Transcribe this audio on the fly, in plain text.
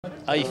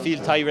I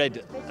feel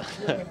tired.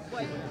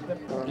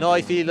 No,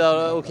 I feel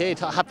okay.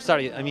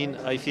 Sorry, I mean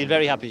I feel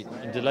very happy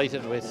and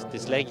delighted with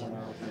this leg.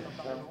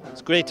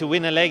 It's great to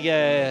win a leg,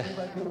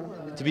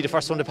 to be the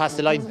first one to pass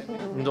the line.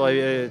 Even though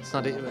it's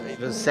not, it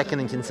was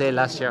second in Kinsale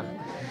last year.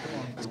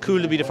 It's cool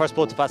to be the first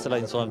boat to pass the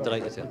line, so I'm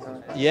delighted.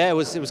 Yeah, it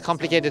was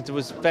complicated.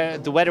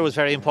 The weather was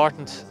very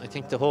important. I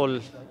think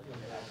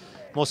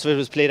most of it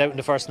was played out in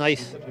the first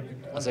night,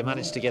 as I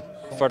managed to get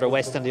further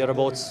west than the other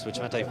boats, which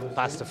meant I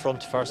passed the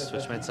front first,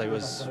 which meant I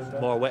was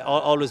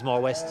always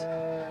more west.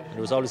 And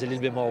there was always a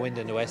little bit more wind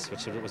in the west,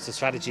 which was the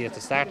strategy at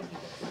the start.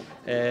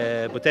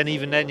 But then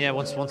even then, yeah,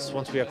 once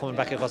we were coming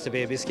back across the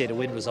Bay of Biscay, the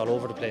wind was all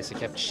over the place. It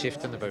kept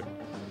shifting about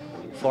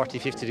 40,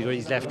 50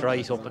 degrees left,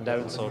 right, up and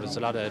down. So there was a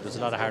lot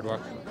of hard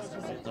work.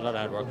 A lot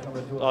of hard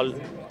work. All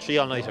 3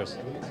 all-nighters.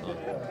 So,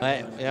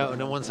 yeah,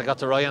 and then once I got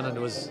to Royan, and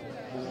there was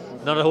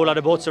not a whole lot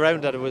of boats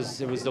around, that it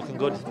was looking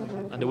good,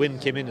 and the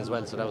wind came in as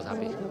well, so that was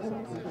happy.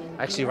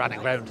 I actually ran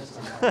aground.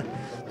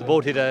 The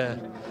boat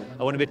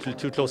I went a bit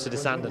too close to the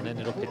sand and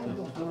ended up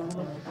hitting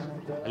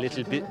a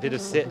little bit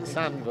of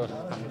sand, but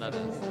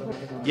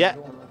yeah.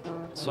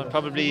 So I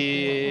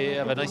probably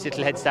have a nice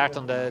little head start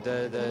on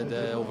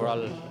the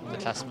overall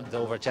the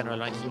over general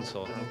ranking.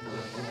 So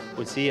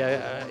we'll see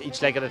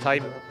each leg at a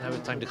time. Now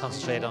it's time to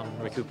concentrate on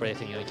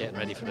recuperating and getting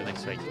ready for the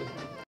next leg.